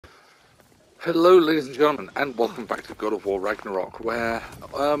Hello, ladies and gentlemen, and welcome back to God of War Ragnarok, where,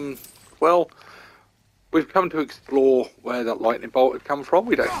 well, we've come to explore where that lightning bolt had come from.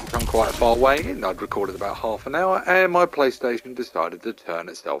 We'd actually come quite a far way in. I'd recorded about half an hour, and my PlayStation decided to turn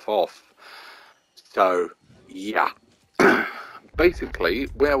itself off. So, yeah. Basically,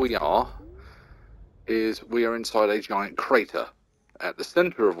 where we are is we are inside a giant crater, at the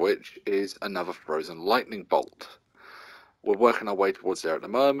center of which is another frozen lightning bolt. We're working our way towards there at the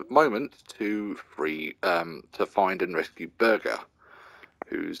moment to find and rescue Berger,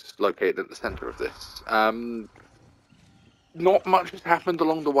 who's located at the centre of this. Not much has happened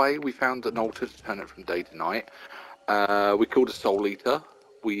along the way. We found an altar to turn it from day to night. We killed a soul eater.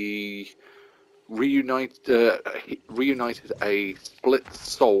 We reunited a split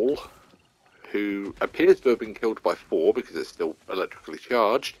soul who appears to have been killed by 4 because it's still electrically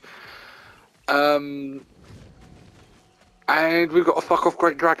charged. And we've got a fuck off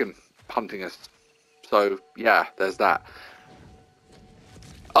great dragon hunting us. So yeah, there's that.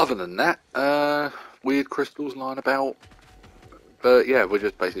 Other than that, weird crystals lying about. But yeah, we're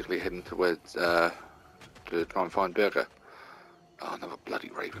just basically heading towards to try and find Berger. Oh, another bloody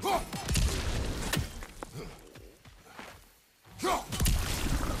raven.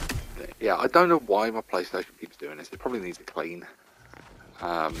 Yeah, I don't know why my PlayStation keeps doing this. It probably needs a clean.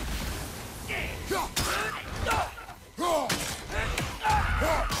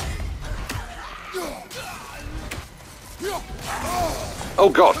 Oh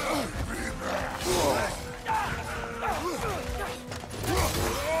god!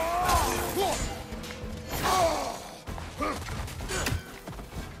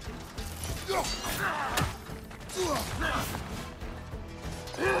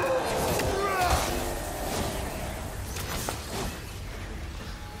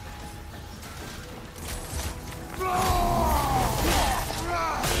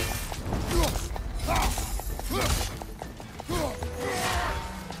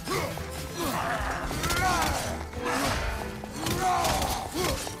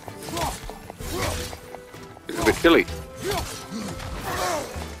 It's a bit chilly.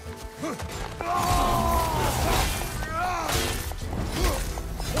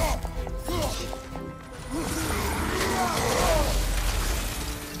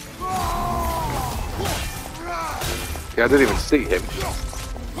 Yeah, I didn't even see him.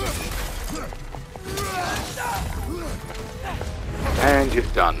 And you're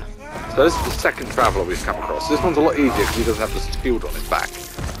done. So this is the second traveller we've come across. This one's a lot easier because he doesn't have the shield on his back.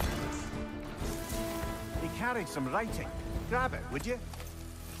 He carried some writing. Grab it, would you?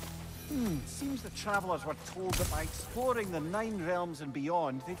 Seems the travellers were told that by exploring the 9 realms and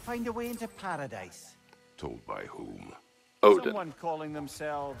beyond, they'd find a way into paradise. Told by whom? Odin. Someone calling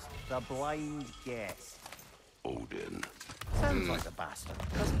themselves the Blind Guest. Odin. Sounds like a bastard,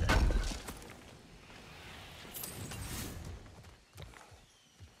 doesn't it?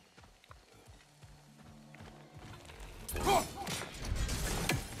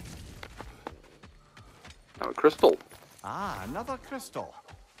 Now a crystal. Ah, another crystal.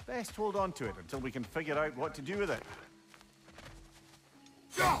 Best hold on to it until we can figure out what to do with it.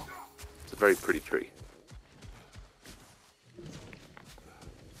 It's a very pretty tree.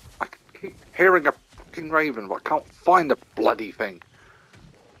 I keep hearing a fucking raven, but I can't find the bloody thing.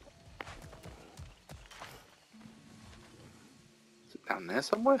 Is it down there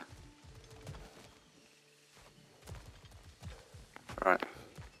somewhere? Alright.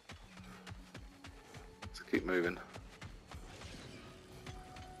 Let's keep moving.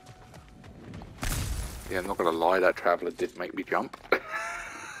 Yeah, I'm not gonna lie, that traveller did make me jump.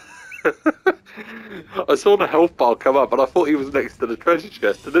 I saw the health bar come up and I thought he was next to the treasure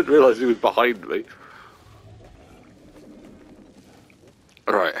chest. I didn't realise he was behind me.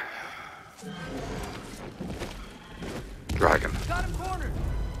 Alright. Dragon. Got him cornered.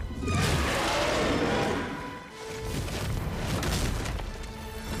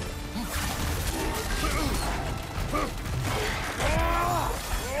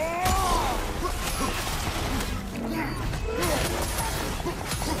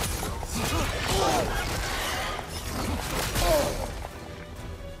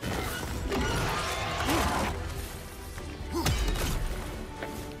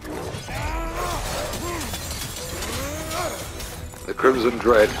 The Crimson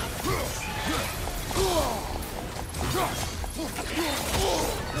Dread.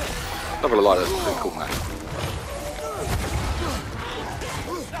 Not gonna lie, that's pretty cool, man.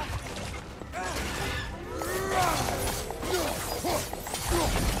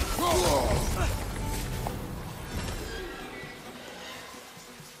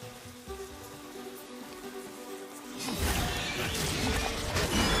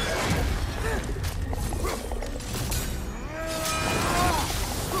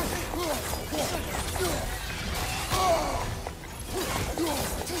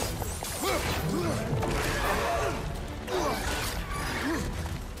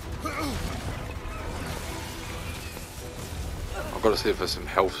 I've got to see if there's some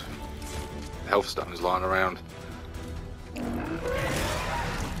health stones lying around.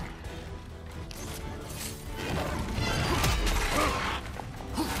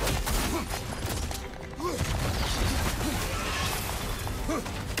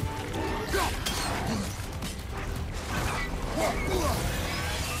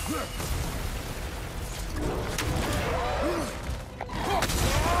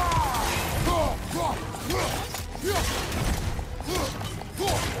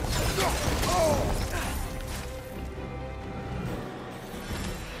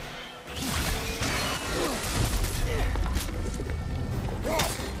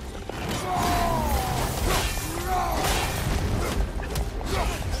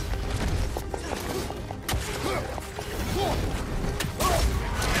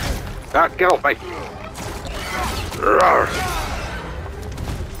 Ah, get off me! Roar.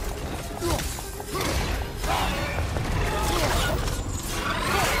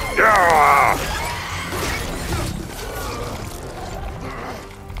 Yeah.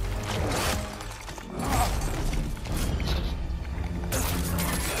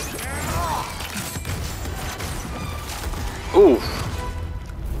 Oof.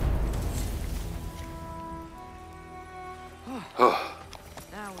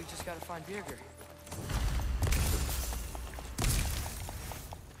 Now we just gotta find Birger.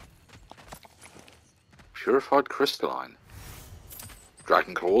 Purified crystalline.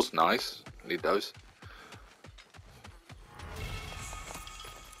 Dragon claws, nice. Need those.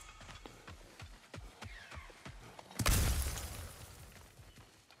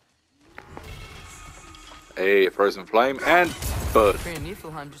 A frozen flame and bird. Korean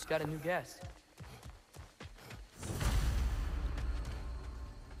Niflheim just got a new guest.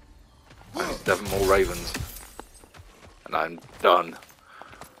 I need 7 more ravens. And I'm done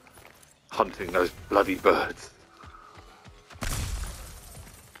hunting those bloody birds.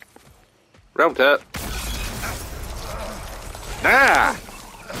 Realm tap. Ah!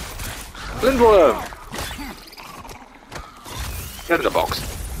 Lindworm! Get in the box.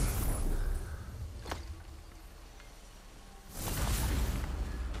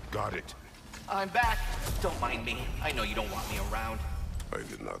 Got it. I'm back. Don't mind me. I know you don't want me around. I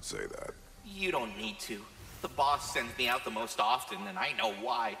did not say that. You don't need to. The boss sends me out the most often, and I know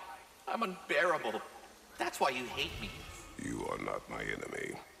why. I'm unbearable. That's why you hate me. You are not my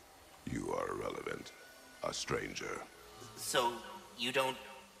enemy. You are irrelevant. A stranger. So, you don't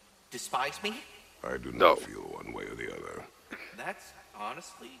despise me? I do No. not feel one way or the other. That's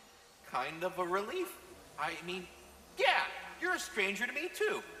honestly kind of a relief. I mean, yeah, you're a stranger to me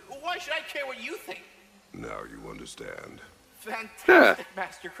too. Why should I care what you think? Now you understand. Fantastic,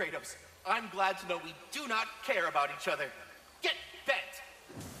 Master Kratos. I'm glad to know we do not care about each other. Get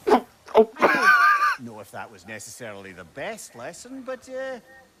bent! Know if that was necessarily the best lesson, but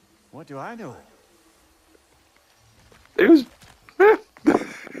what do I know? It was...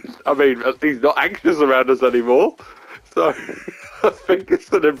 I mean, he's not anxious around us anymore. So, I think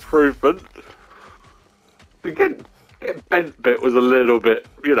it's an improvement. The get bent bit was a little bit,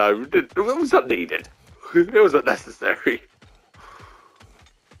 you know, it wasn't needed. It wasn't necessary.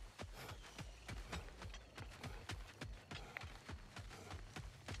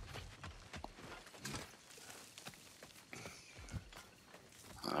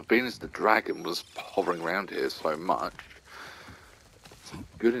 Being as the dragon was hovering around here so much, it's a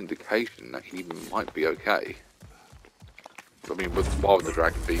good indication that he might be okay. I mean, why would the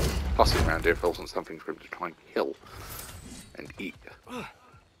dragon be fussing around here if there wasn't something for him to try and kill and eat?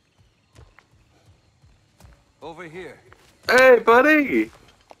 Over here. Hey, buddy!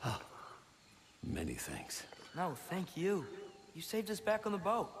 Many thanks. No, thank you. You saved us back on the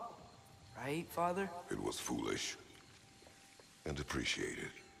boat. Right, Father? It was foolish. And appreciated.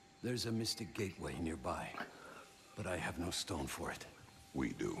 There's a mystic gateway nearby, but I have no stone for it. We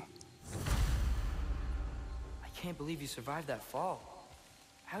do. I can't believe you survived that fall.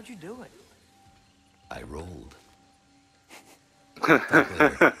 How'd you do it? I rolled.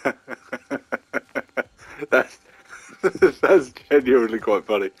 That's genuinely quite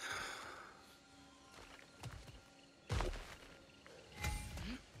funny.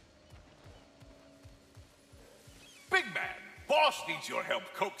 Big man, boss needs your help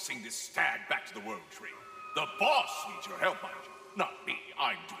coaxing this stag back to the world tree. The boss needs your help, mind you. Not me,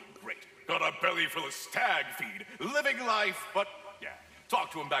 I'm doing great. Got a belly full of stag feed, living life, but yeah,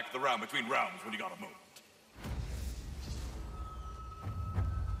 talk to him back at the realm between realms when you got a moment.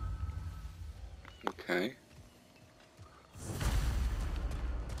 Okay.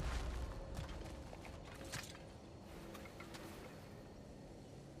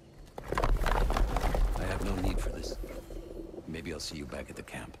 I have no need for this. Maybe I'll see you back at the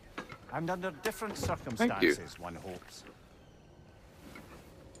camp. And under different you. circumstances, one hopes.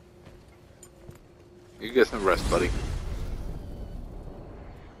 You get some rest, buddy.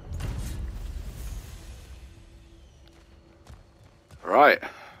 Right.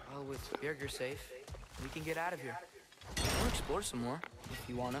 Well, with Birger safe, we can get out of here. We'll explore some more, if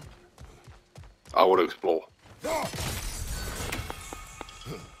you wanna. I want to explore.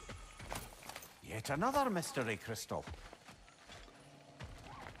 Yet another mystery crystal.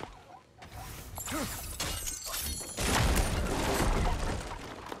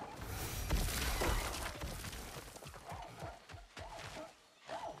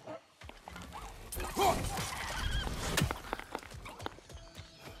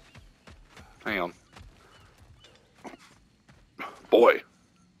 Hang on. Boy.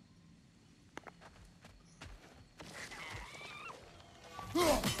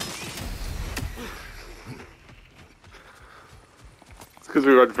 It's because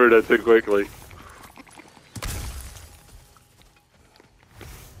we run through that too quickly.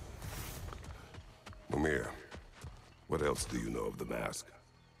 Mimir, what else do you know of the mask?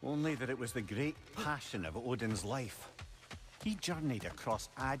 Only that it was the great passion of Odin's life. He journeyed across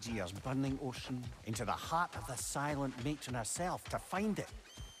Aegir's burning ocean into the heart of the silent matron herself to find it.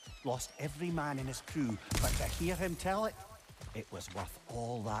 Lost every man in his crew, but to hear him tell it, it was worth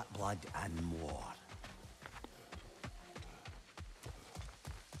all that blood and more.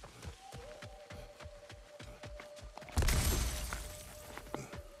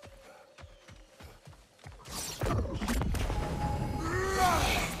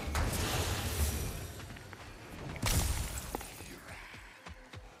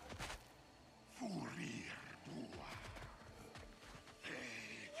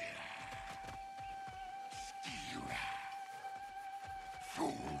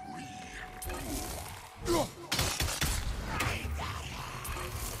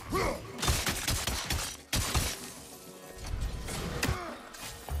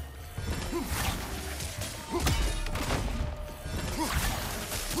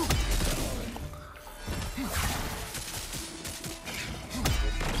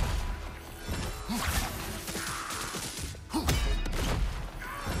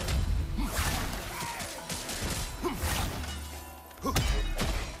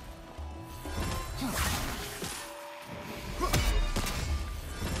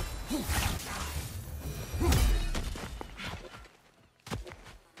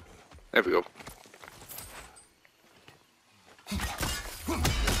 There we go.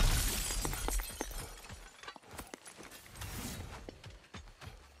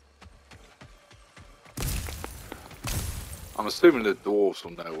 I'm assuming the dwarves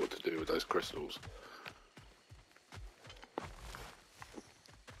will know what to do with those crystals.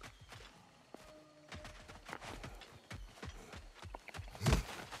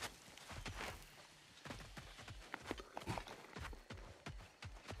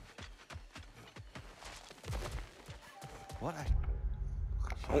 What a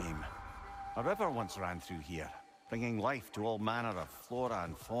shame. A river once ran through here, bringing life to all manner of flora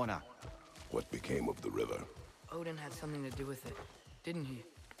and fauna. What became of the river? Odin had something to do with it, didn't he?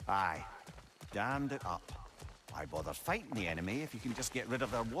 Aye, dammed it up. Why bother fighting the enemy if you can just get rid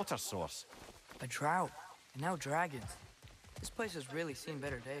of their water source? A drought, and now dragons. This place has really seen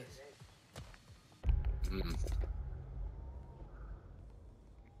better days.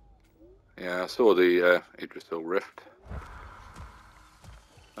 Yeah, I saw the Idrisil Rift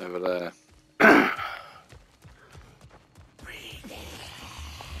over there.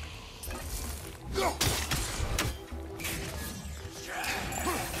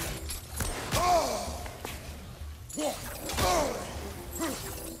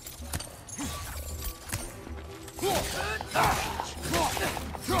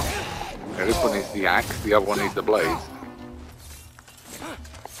 Yeah, this one needs the axe, the other one needs the blade.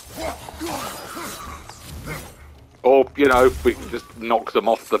 Or, you know, we can just knock them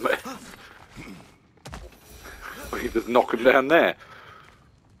off the... we can just knock them down there.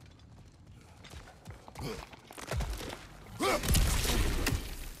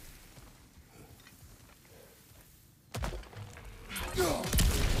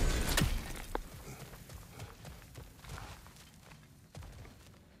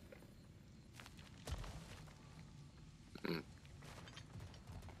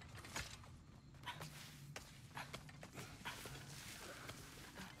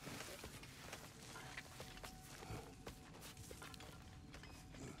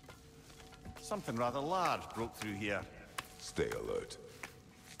 Something rather large broke through here. Stay alert.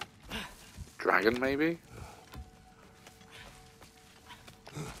 Dragon, maybe?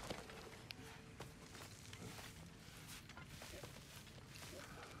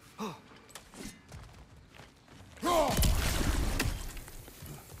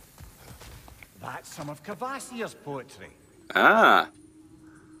 some of Cavassier's poetry. Ah.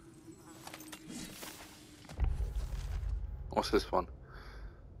 What's this one?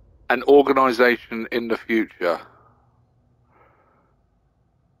 An organization in the future.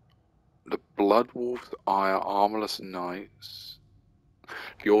 The Blood Wolf's Ire Armorless Knights.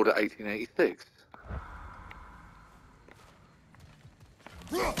 The Order 1886.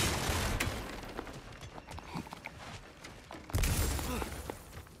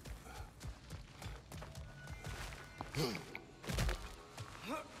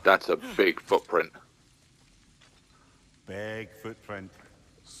 That's a big footprint. Big footprint.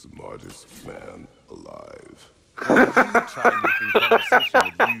 Smartest man alive. Try making conversation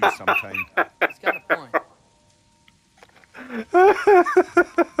with you sometime. He's got a point.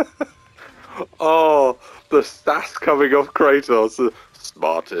 Oh, the sass coming off Kratos. The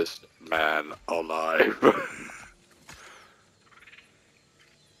smartest man alive.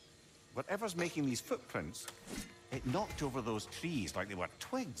 Whatever's making these footprints, it knocked over those trees like they were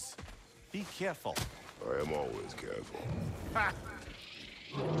twigs. Be careful. I am always careful. Ha!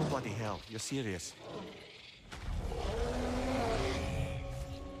 Oh, bloody hell, you're serious.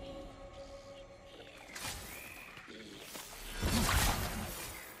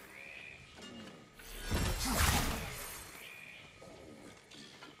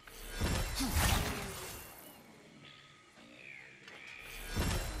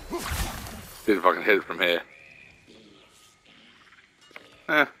 See if I can hit it from here.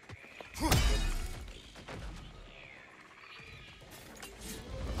 Eh.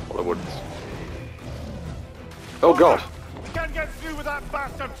 Well, I wouldn't. Oh god! We can't get through with that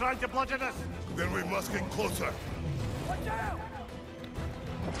bastard trying to bludgeon us! Then we must get closer.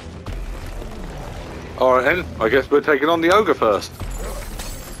 Alright then, I guess we're taking on the ogre first.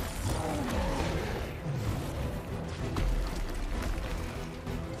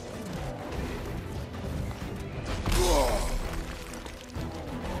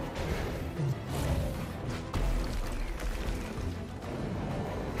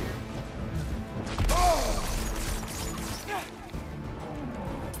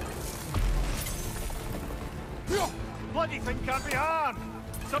 Bloody thing can't be harmed!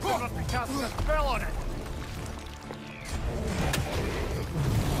 Somebody must be casting a spell on it!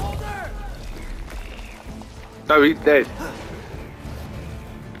 No, he's dead.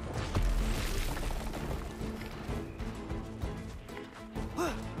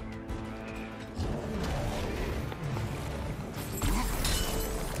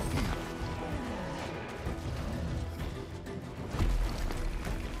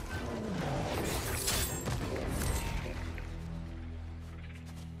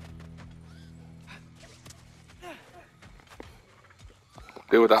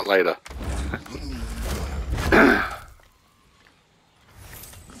 Deal with that later.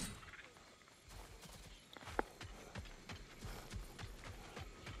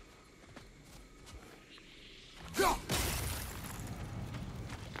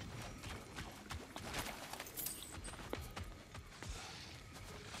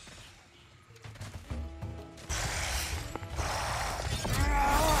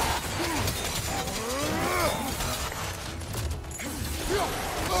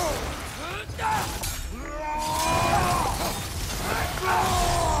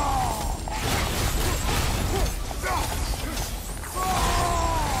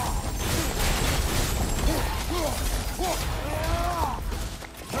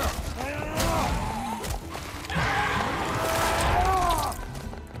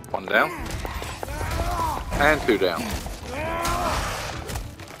 One down. And two down.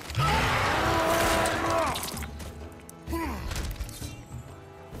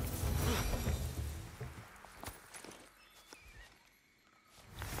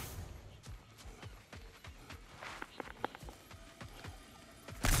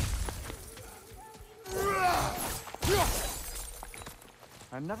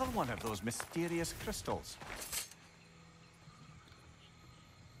 Another one of those mysterious crystals.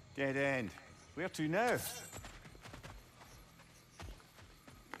 Dead end. Where to now?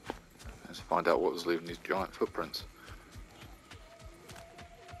 Let's find out what was leaving these giant footprints.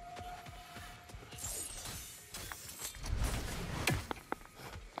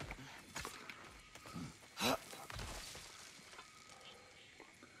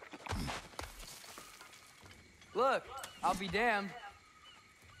 Look, I'll be damned.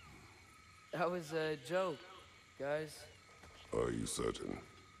 That was a joke, guys. Are you certain?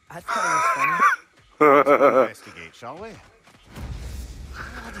 I thought it was funny. Investigate, shall we?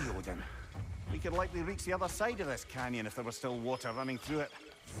 Bloody Odin. We could likely reach the other side of this canyon if there was still water running through it.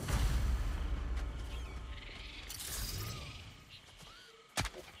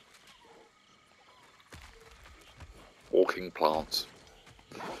 and plants.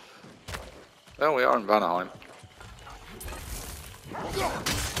 There we are in Vanaheim.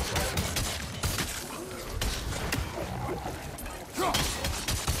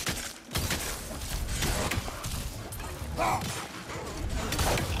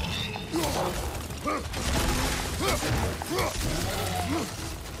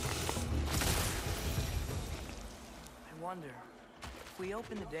 I wonder, if we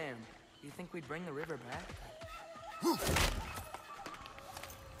open the dam, do you think we'd bring the river back?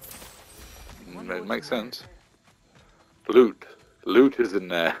 It makes sense. Loot. Loot is in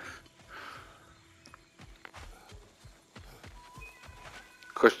there.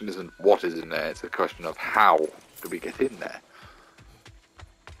 The question isn't what is in there, it's a question of how do we get in there.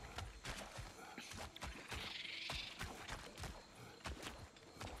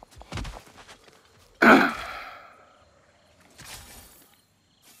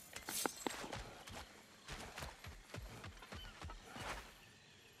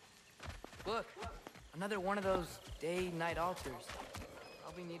 Look, another one of those day-night altars.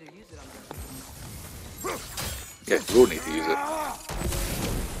 Probably need to use it on them. Yes, we'll need to use it. Oh,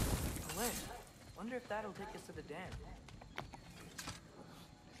 wait. Wonder if that'll take us to the dam.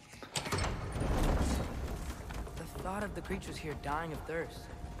 The thought of the creatures here dying of thirst,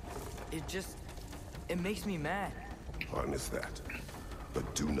 it makes me mad. Harness that,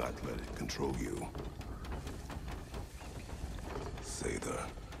 but do not let it control you. Sather.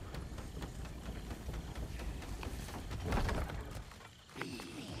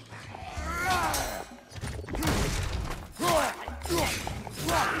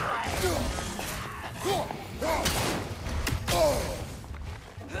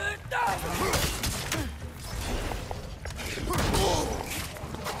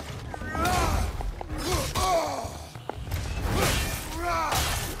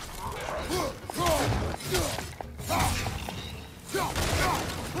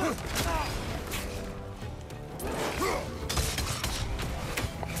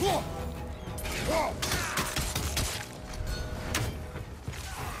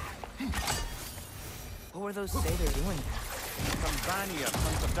 What were those Sather doing? Some Vanir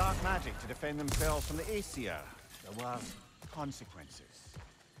tons of dark magic to defend themselves from the Aesir. There were consequences.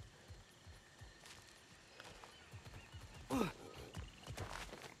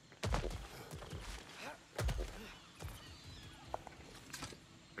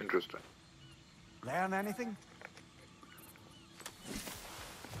 Interesting. Learn anything?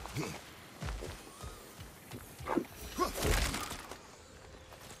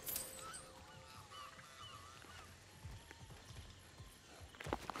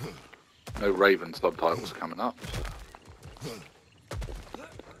 No Raven subtitles coming up.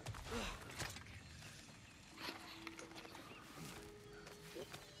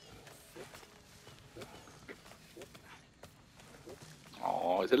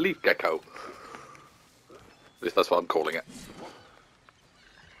 Oh, it's a leaf gecko. At least that's what I'm calling it.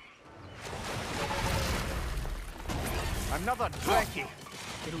 Another Dreki!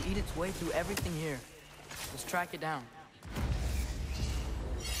 It'll eat its way through everything here. Let's track it down.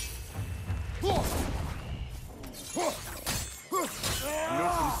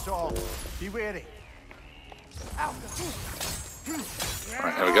 Looking Saul. Be wary.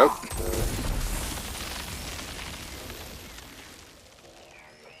 Alright, here we go.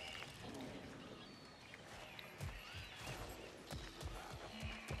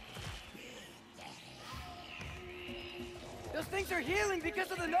 Those things are healing because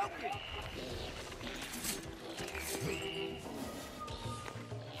of the Noki!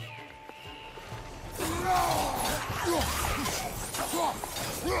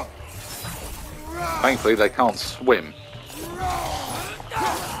 Thankfully they can't swim.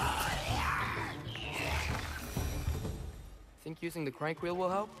 Think using the crank wheel will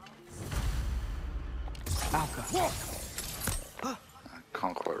help? Alka. I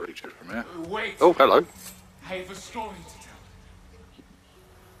can't quite reach it from here. Wait! Oh, hello. I have a story to tell.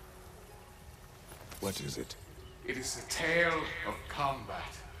 What is it? It is a tale of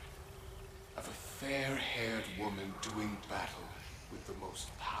combat. Of a fair-haired woman doing battle with the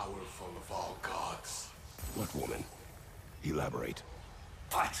most powerful of all gods. What woman? Elaborate.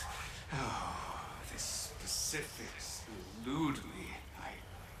 But, oh, the specifics elude me.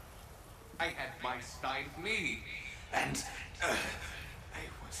 I had my side of me, and I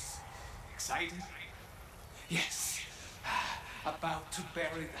was excited. Yes, about to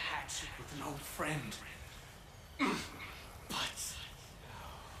bury the hatchet with an old friend. But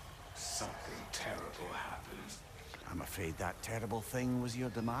something terrible happened. I'm afraid that terrible thing was your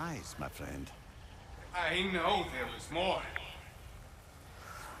demise, my friend. I know there was more.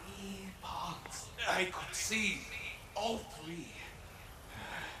 3 ponds I could see. All three.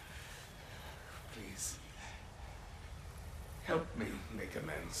 Please. Help me make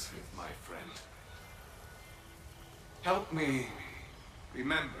amends with my friend. Help me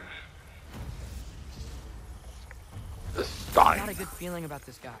remember. The I got a Stein. good feeling about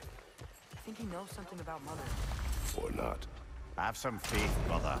this guy. I think he knows something about Mother. Or not. Have some faith,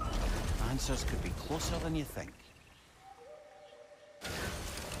 brother. Answers could be closer than you think.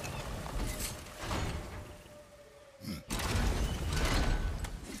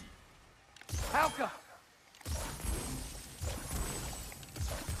 Halka!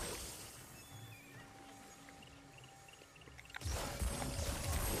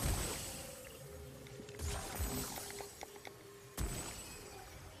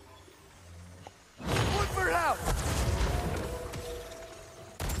 Look for help!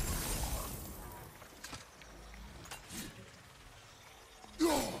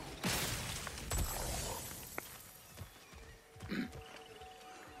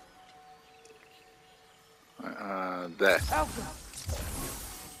 There. Halka!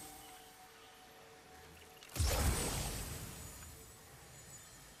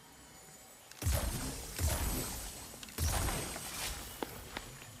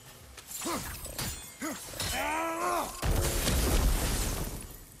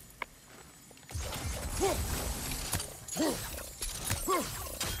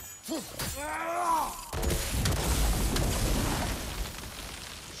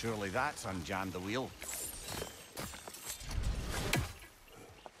 Surely that's unjammed the wheel.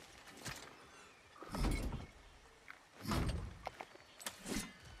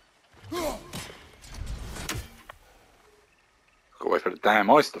 Gotta wait for the damn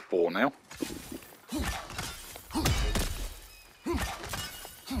ice to fall now.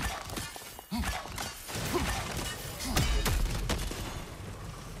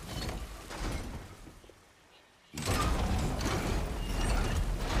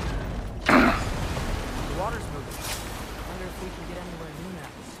 The water's moving. I wonder if we can get anywhere near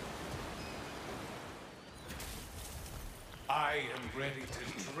that. I am ready to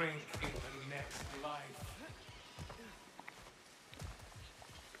drink in the next life.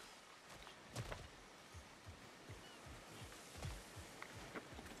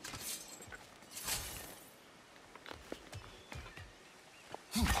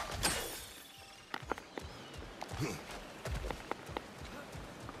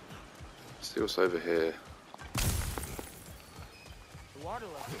 See what's over here. The water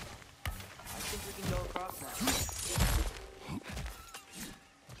level. I think we can go across now.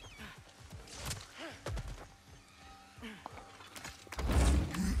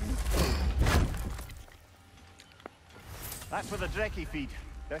 That's for the Drekkie feed.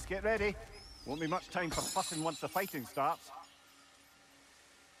 Let's get ready. Won't be much time for fussing once the fighting starts.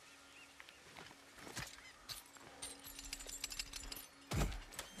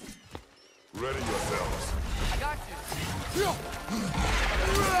 Ready yourselves. I got you.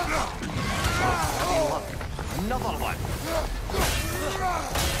 Another one!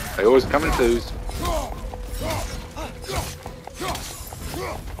 They always come in twos.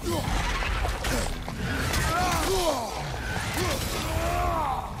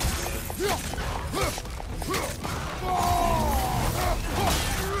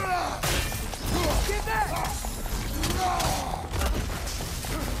 Get back!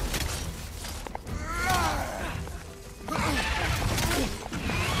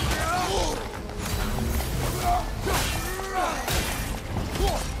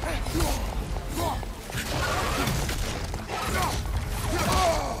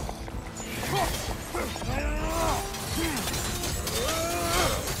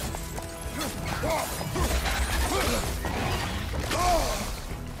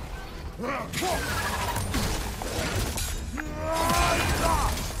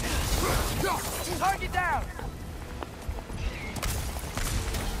 Target down!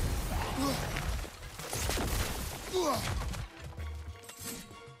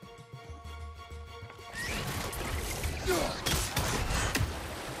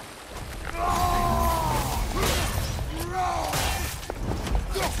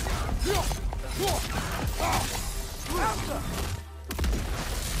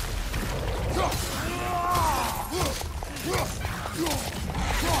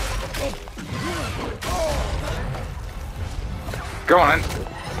 Go on in.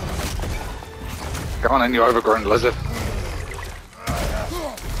 Go on in, you overgrown lizard.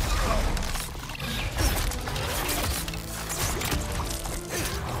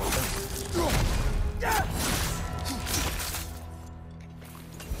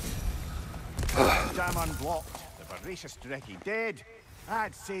 Jam unblocked. The voracious Drekkie dead.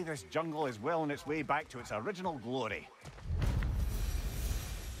 I'd say this jungle is well on its way back to its original glory.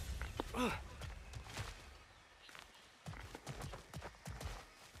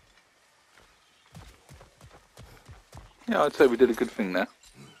 Yeah, I'd say we did a good thing there.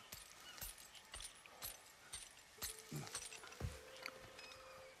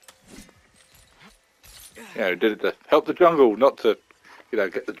 Yeah, we did it to help the jungle, not to, you know,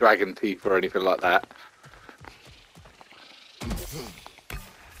 get the dragon teeth or anything like that.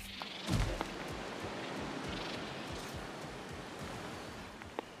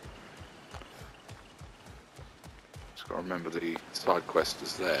 Just got to remember the side quest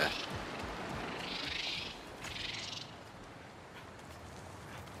is there.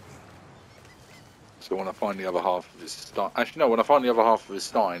 So when I find the other half of his stein, actually no, when I find the other half of his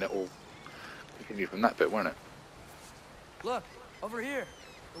stein, it will continue from that bit, won't it? Look, over here.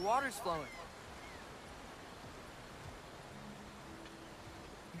 The water's flowing.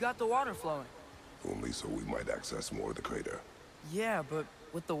 You got the water flowing. Only so we might access more of the crater. Yeah, but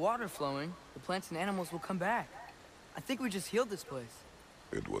with the water flowing, the plants and animals will come back. I think we just healed this place.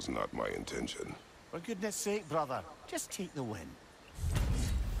 It was not my intention. For goodness sake, brother, just take the win.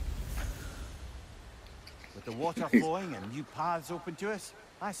 With the water flowing and new paths open to us,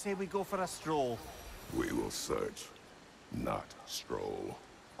 I say we go for a stroll. We will search, not stroll.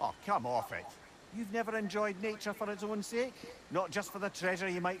 Oh, come off it. You've never enjoyed nature for its own sake? Not just for the treasure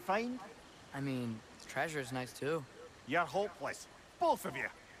you might find? I mean, treasure's nice too. You're hopeless. Both of you.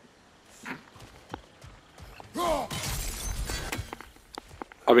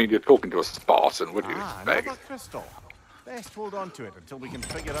 I mean, you're talking to a Spartan, wouldn't you expect? Another crystal. Best hold on to it until we can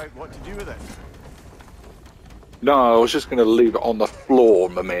figure out what to do with it. No, I was just going to leave it on the floor,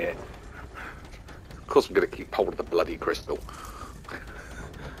 Mimir. Of course I'm going to keep hold of the bloody crystal.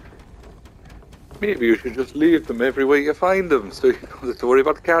 Maybe you should just leave them everywhere you find them, so you don't have to worry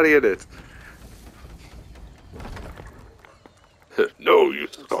about carrying it. No, you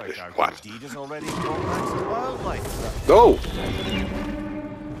Scottish Looks like our twat. good deed is already brought back some wildlife. No!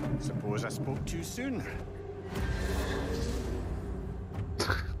 Suppose I spoke too soon.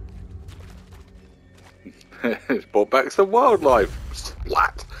 It's brought back some wildlife.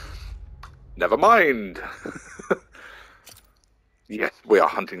 Splat. Never mind. Yes, we are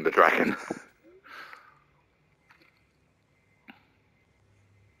hunting the dragon.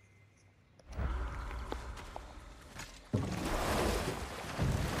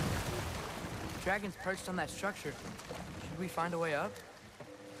 Dragon's perched on that structure. Should we find a way up?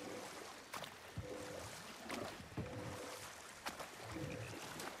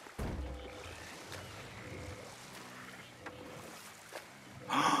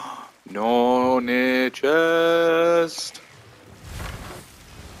 No near chest.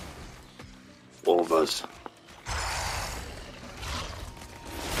 Wolvers.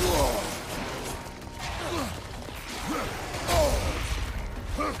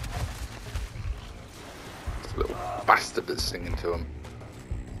 This little bastard that's singing to him.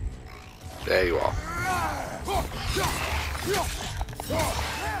 There you are.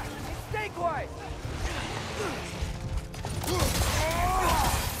 Stay quiet!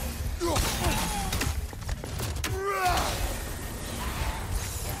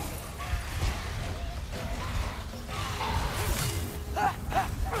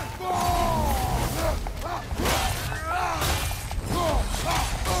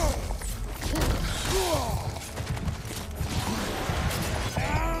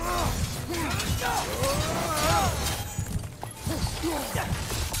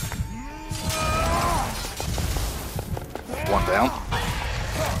 One down.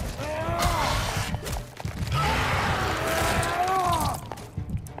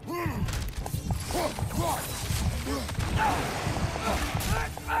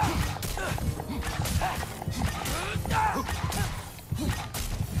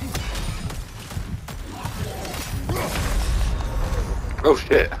 Oh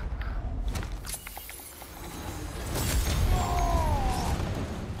shit.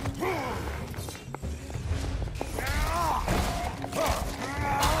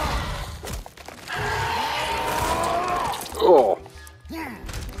 Oh.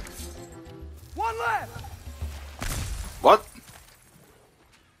 One left! What?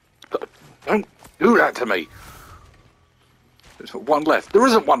 Don't do that to me. There's one left. There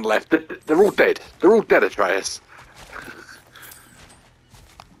isn't one left. They're all dead. They're all dead, Atreus.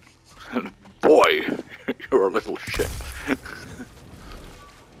 Boy, you're a little shit.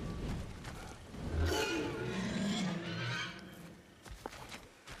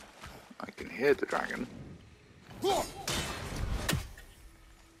 I can hear the dragon.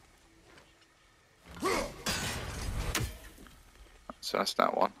 So that's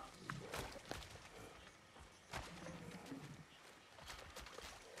that one.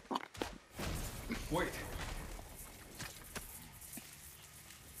 Wait.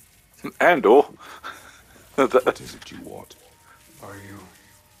 Andor. What is it you want? Are you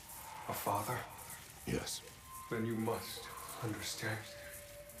a father? Yes. Then you must understand.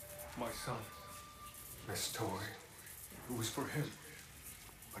 My son, this toy, it was for him.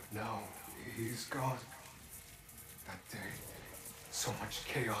 But now he's gone. That day, so much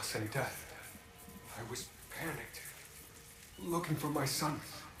chaos and death. I was panicked, looking for my son.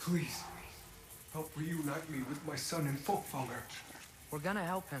 Please, help reunite me with my son in Folkvanger. We're gonna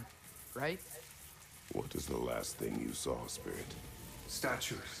help him, right? What is the last thing you saw, Spirit?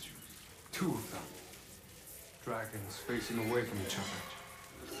 Statues, 2 of them. Dragons facing away from each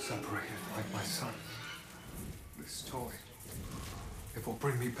other, separated like my son. This toy, it will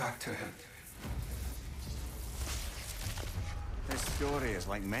bring me back to him. This story is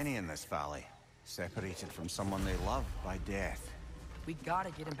like many in this valley, separated from someone they love by death. We gotta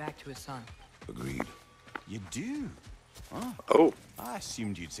get him back to his son. Agreed. You do? Huh? Oh, I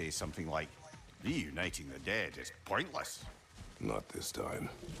assumed you'd say something like, reuniting the dead is pointless. Not this time.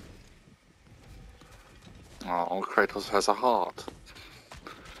 oh, Kratos has a heart.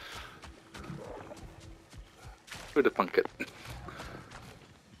 Who'd have punk it?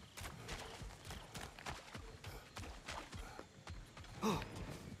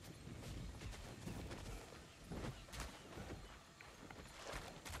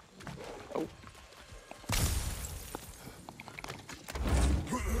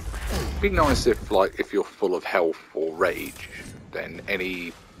 Be nice if, like, if you're full of health or rage, then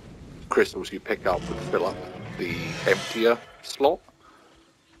any crystals you pick up would fill up the emptier slot.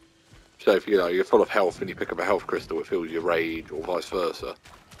 So if you're full of health and you pick up a health crystal, it fills your rage, or vice versa.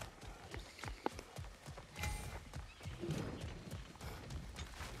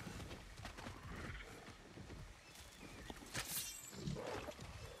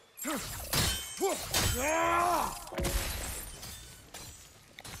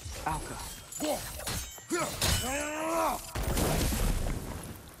 Alka.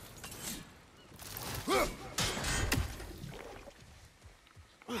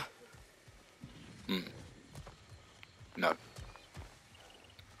 No.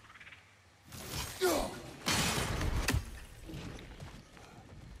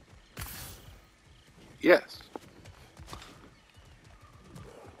 Yes.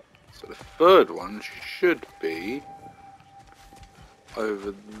 So the third one should be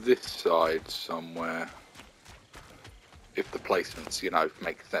over this side somewhere, if the placements,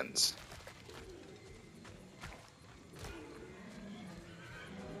 make sense.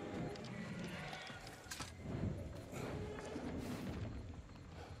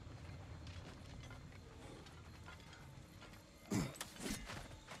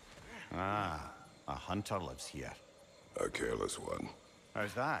 Ah, a hunter lives here. A careless one.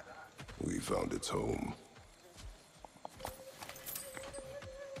 How's that? We found its home.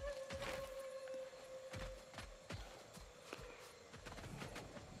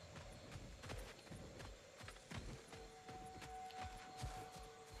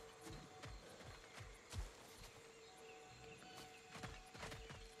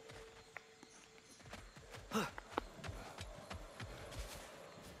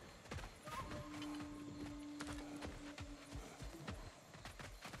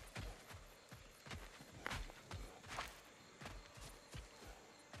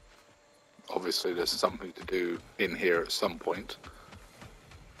 Obviously there's something to do in here at some point.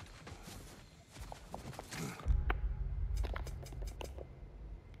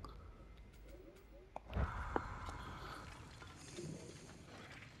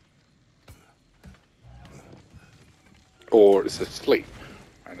 Or it's asleep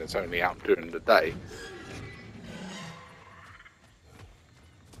and it's only out during the day.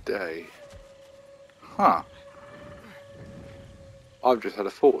 Huh. I've just had a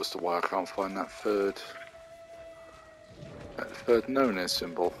thought as to why I can't find that third known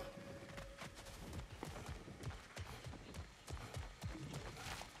symbol.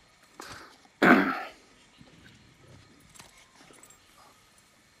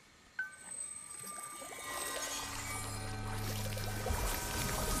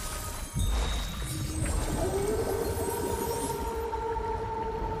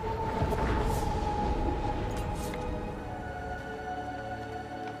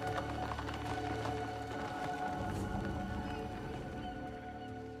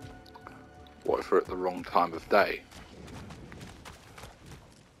 What if we're at the wrong time of day?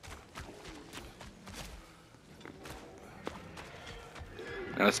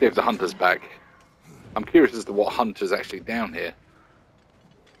 And let's see if the hunter's back. I'm curious as to what hunter's actually down here.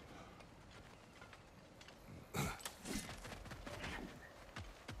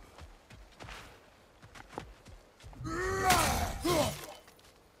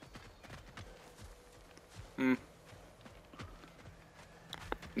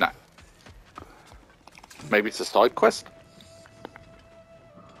 Maybe it's a side quest?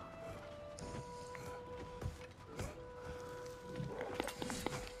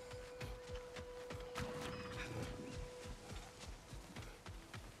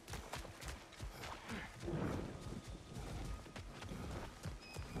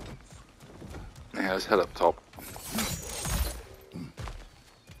 Yeah, let's head up top.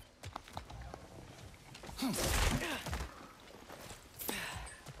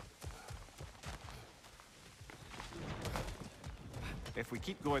 If we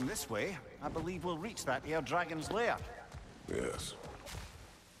keep going this way, I believe we'll reach that air dragon's lair. Yes,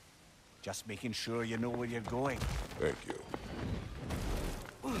 Just making sure you know where you're going. thank you.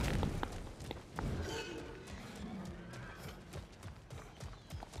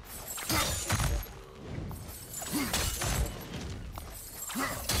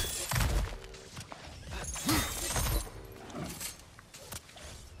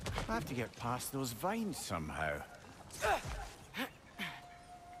 I have to get past those vines somehow.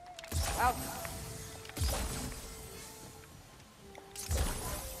 Out.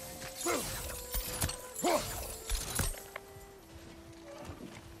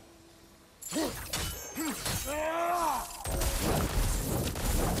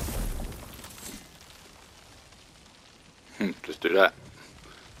 Just do that.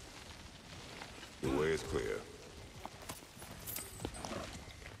 The way is clear.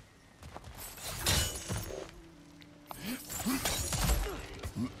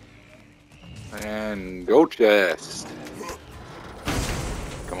 And go chest.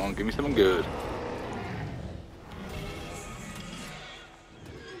 Come on, give me something good.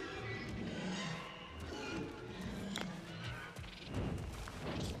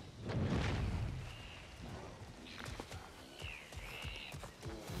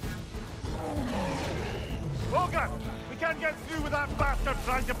 Logan! We can't get through with that bastard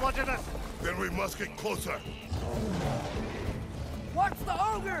trying to bludgeon us! Then we must get closer. Watch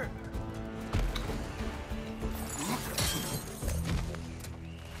the ogre!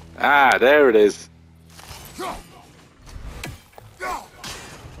 Ah, there it is.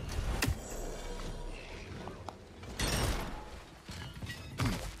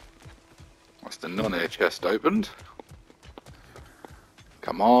 That's the non-air chest opened.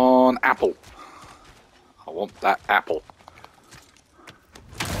 Come on, apple. I want that apple.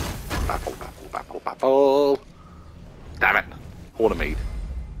 Apple, apple, apple, apple. Damn it. Hornemead.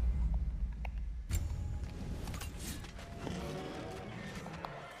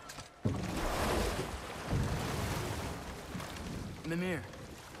 Mimir,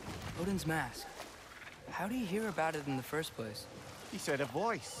 Odin's mask. How do you hear about it in the first place? He said a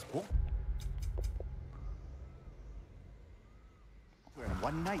voice spoke in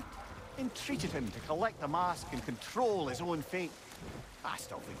one night, entreated him to collect the mask and control his own fate. I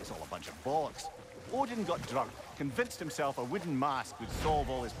still think it's all a bunch of bollocks. Odin got drunk, convinced himself a wooden mask would solve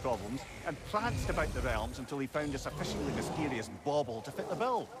all his problems, and pranced about the realms until he found a sufficiently mysterious bauble to fit the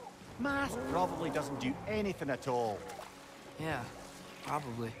bill. Mask probably doesn't do anything at all. Yeah,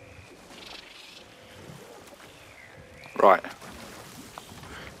 probably. Right.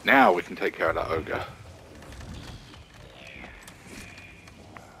 Now we can take care of that ogre.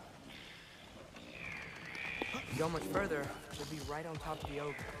 If we go much further, we'll be right on top of the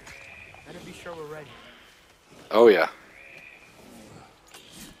ogre. Better be sure we're ready. Oh yeah.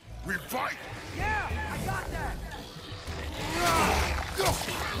 We fight! Yeah, I got that!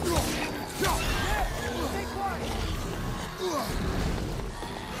 Stay quiet!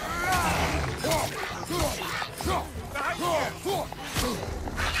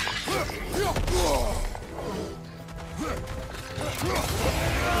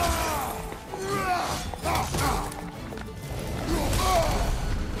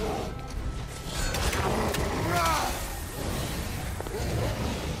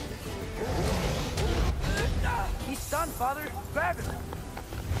 He's stunned, Father. Grab him.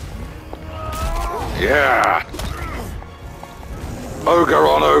 Yeah. Ogre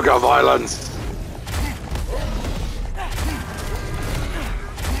on ogre violence.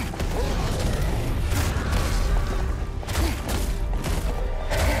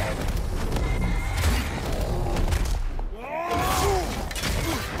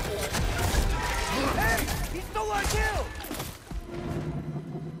 Hey, he stole our kill.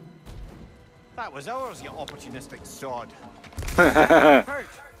 That was ours, you opportunistic sod. Perch,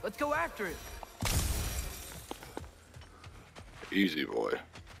 let's go after it. Easy boy.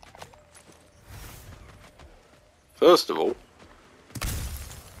 First of all,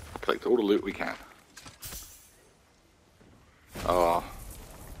 collect all the loot we can. Ah.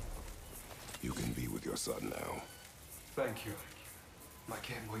 You can be with your son now. Thank you. I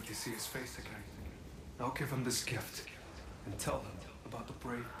can't wait to see his face again. I'll give him this gift and tell him about the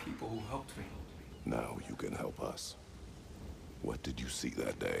brave people who helped me. Now you can help us. What did you see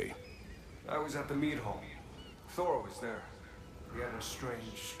that day? I was at the mead hall. Thor was there. He had a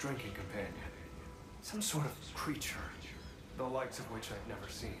strange drinking companion. Some sort of creature, the likes of which I'd never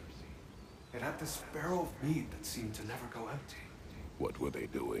seen. It had this barrel of mead that seemed to never go empty. What were they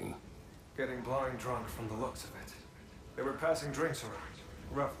doing? Getting blind drunk from the looks of it. They were passing drinks around,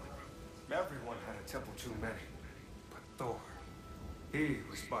 reveling. Everyone had a tipple too many. But Thor, he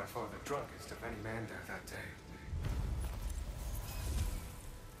was by far the drunkest of any man there that day.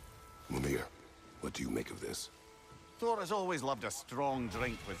 Mimir, what do you make of this? Thor has always loved a strong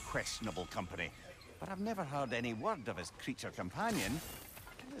drink with questionable company. But I've never heard any word of his creature companion.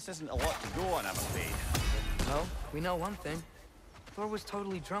 This isn't a lot to go on, I'm afraid. Well, we know one thing. Thor was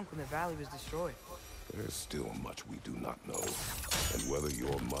totally drunk when the valley was destroyed. There's still much we do not know. And whether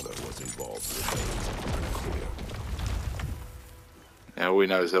your mother was involved remains unclear. Now all we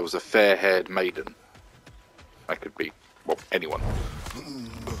know is there was a fair-haired maiden. That could be, well, anyone.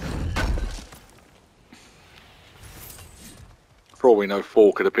 For all we know,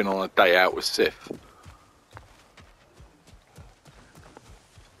 Thor could have been on a day out with Sif.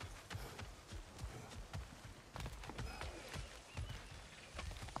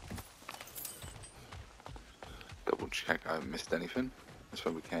 Double check I haven't missed anything. That's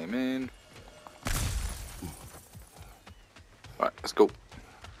when we came in. Right, let's go.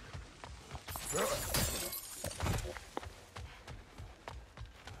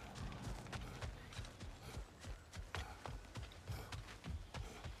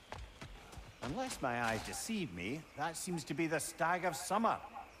 Unless my eyes deceive me, that seems to be the Stag of Summer.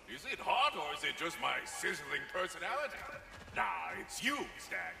 Is it hot or is it just my sizzling personality? Nah, it's you,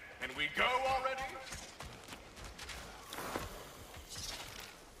 Stag. And we go already?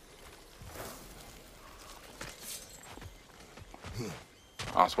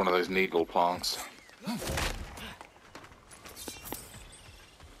 Oh, it's one of those needle plants.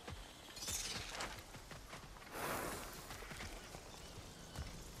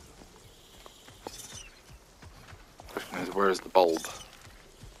 Question is, where is the bulb?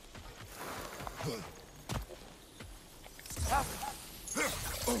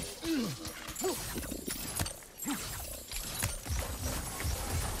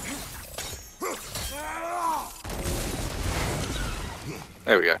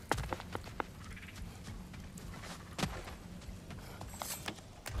 There we go.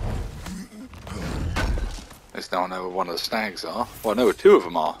 Let's now know where one of the stags are. Well, I know where two of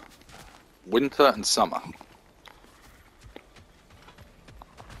them are. Winter and summer.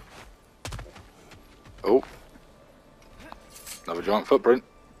 Oh. Another giant footprint.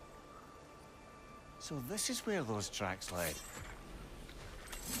 So this is where those tracks led.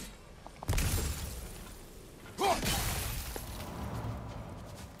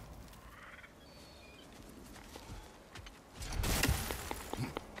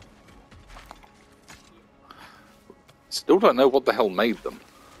 Still don't know what the hell made them.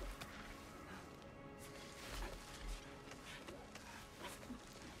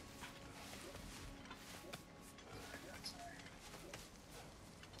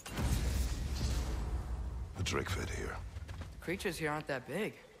 A Drake fed here. Creatures here aren't that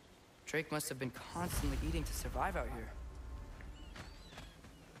big. Drake must have been constantly eating to survive out here.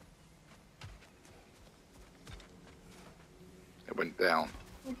 It went down.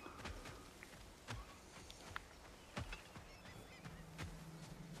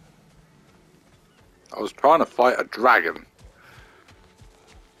 I was trying to fight a dragon.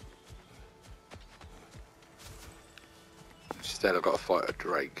 Instead, I've got to fight a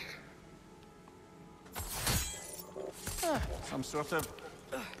drake. Some sort of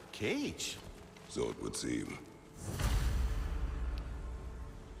cage. So it would seem.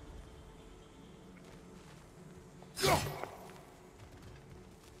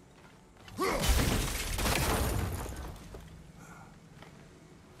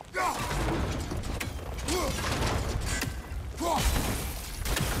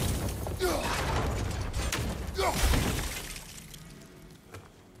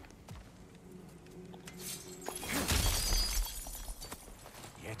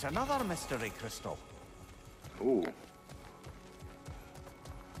 Yet another mystery crystal. Ooh.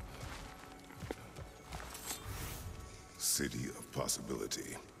 City of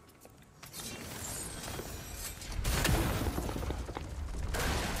possibility.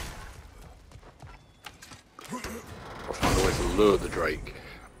 I'll find a way to lure the drake.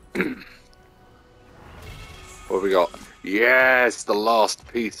 What have we got? Yes, the last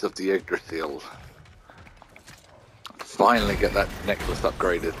piece of the Yggdrasil. Finally get that necklace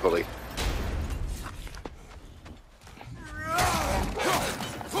upgraded fully.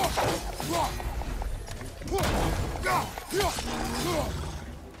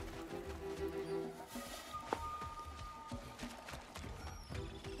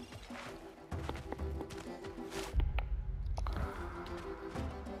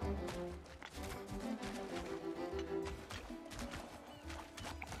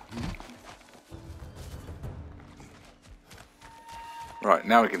 Right,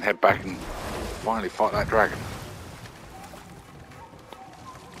 now we can head back and finally fight that dragon.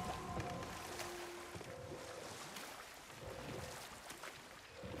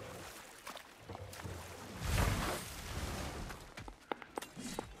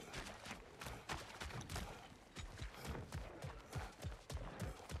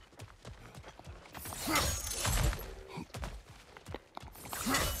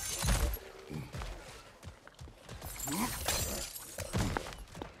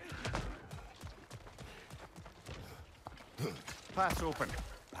 Pass open.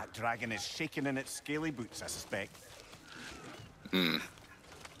 That dragon is shaking in its scaly boots, I suspect.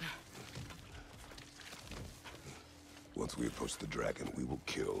 Once we approach the dragon, we will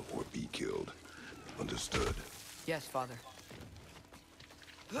kill or be killed. Understood? Yes, Father.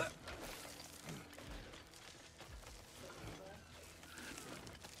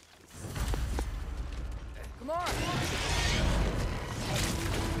 Come on!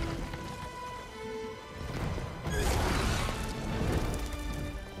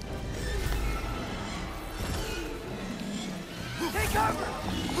 Take cover!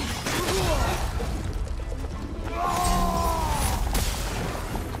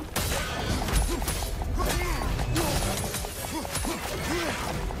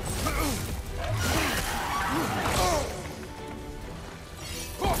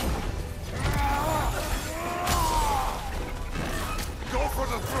 Go for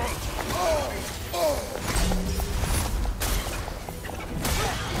the throat!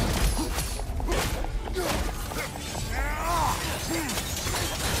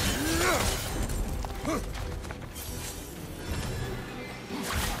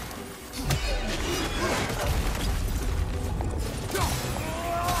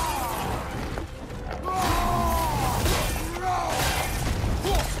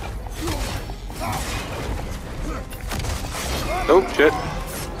 Oh shit.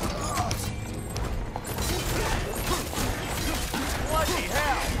 Bloody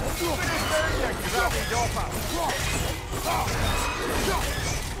hell! There you grubby dopper!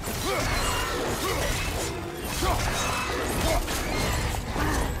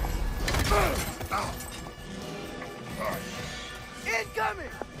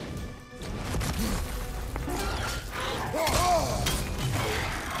 Incoming!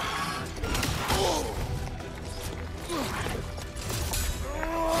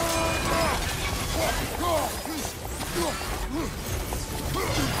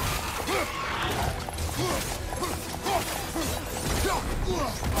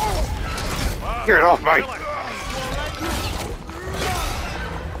 Get it off, mate!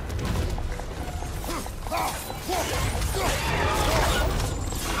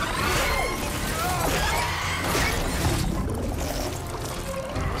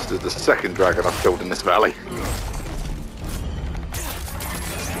 This is the second dragon I've killed in this valley.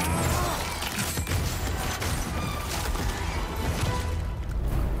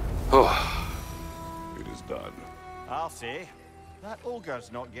 Oh, It is done. I'll say, that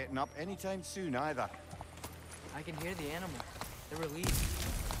ogre's not getting up anytime soon either. I can hear the animals. They're relieved.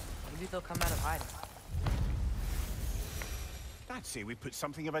 Maybe they'll come out of hiding. I'd say we put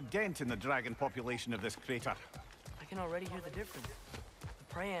something of a dent in the dragon population of this crater. I can already hear the difference. The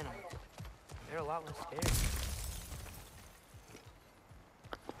prey animals. They're a lot less scared.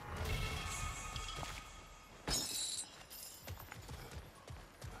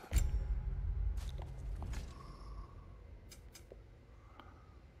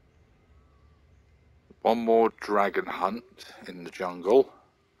 one more dragon hunt in the jungle.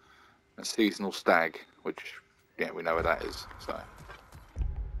 A seasonal stag, which, yeah, we know where that is, so.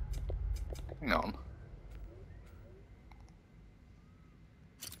 Hang on.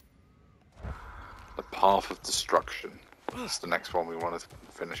 The Path of Destruction. That's the next one we want to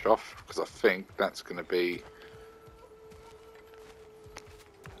finish off, because I think that's going to be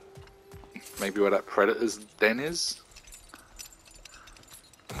maybe where that predator's den is.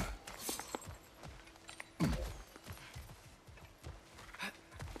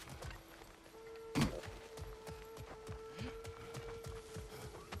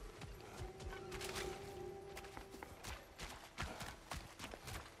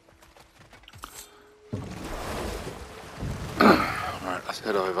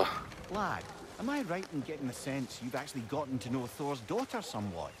 Head over. Lad, am I right in getting the sense you've actually gotten to know Thor's daughter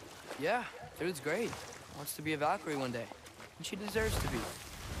somewhat? Yeah, dude's great. Wants to be a Valkyrie one day. And she deserves to be.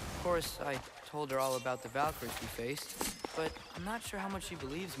 Of course, I told her all about the Valkyries we faced, but I'm not sure how much she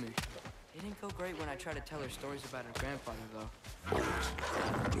believes me. It didn't go great when I tried to tell her stories about her grandfather, though.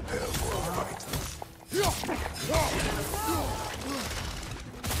 Prepare for a fight.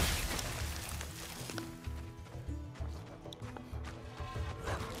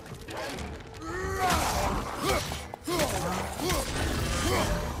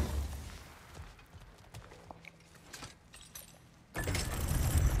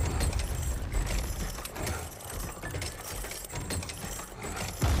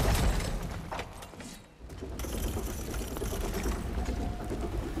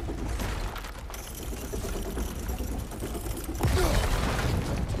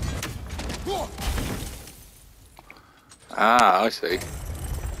 Ah, I see.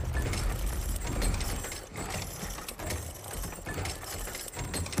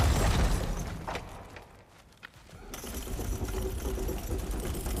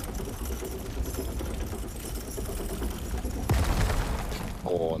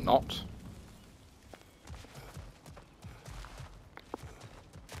 Or not.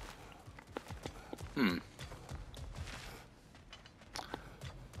 I'm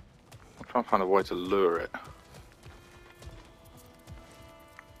trying to find a way to lure it.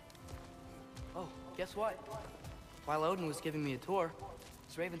 Oh, guess what? While Odin was giving me a tour,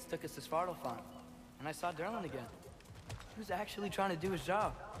 his ravens took us to Svartalfheim, and I saw Durlin again. He was actually trying to do his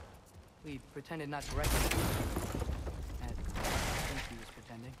job. We pretended not to recognize him. I think he was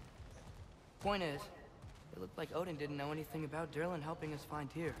pretending. Point is, it looked like Odin didn't know anything about Durlin helping us find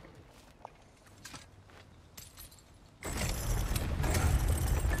Tyr.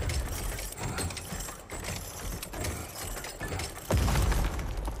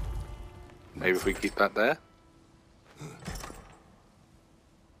 Maybe if we keep that there.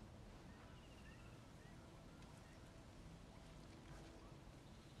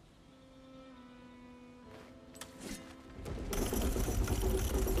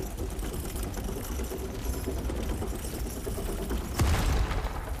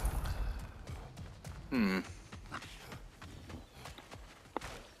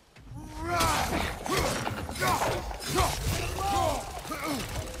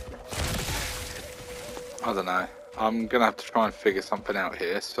 I don't know. I'm gonna have to try and figure something out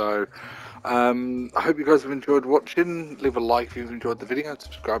here. So, I hope you guys have enjoyed watching. Leave a like if you've enjoyed the video, and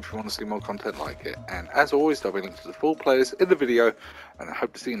subscribe if you want to see more content like it. And as always, there'll be links to the full playlists in the video, and I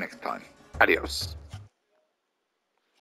hope to see you next time. Adios.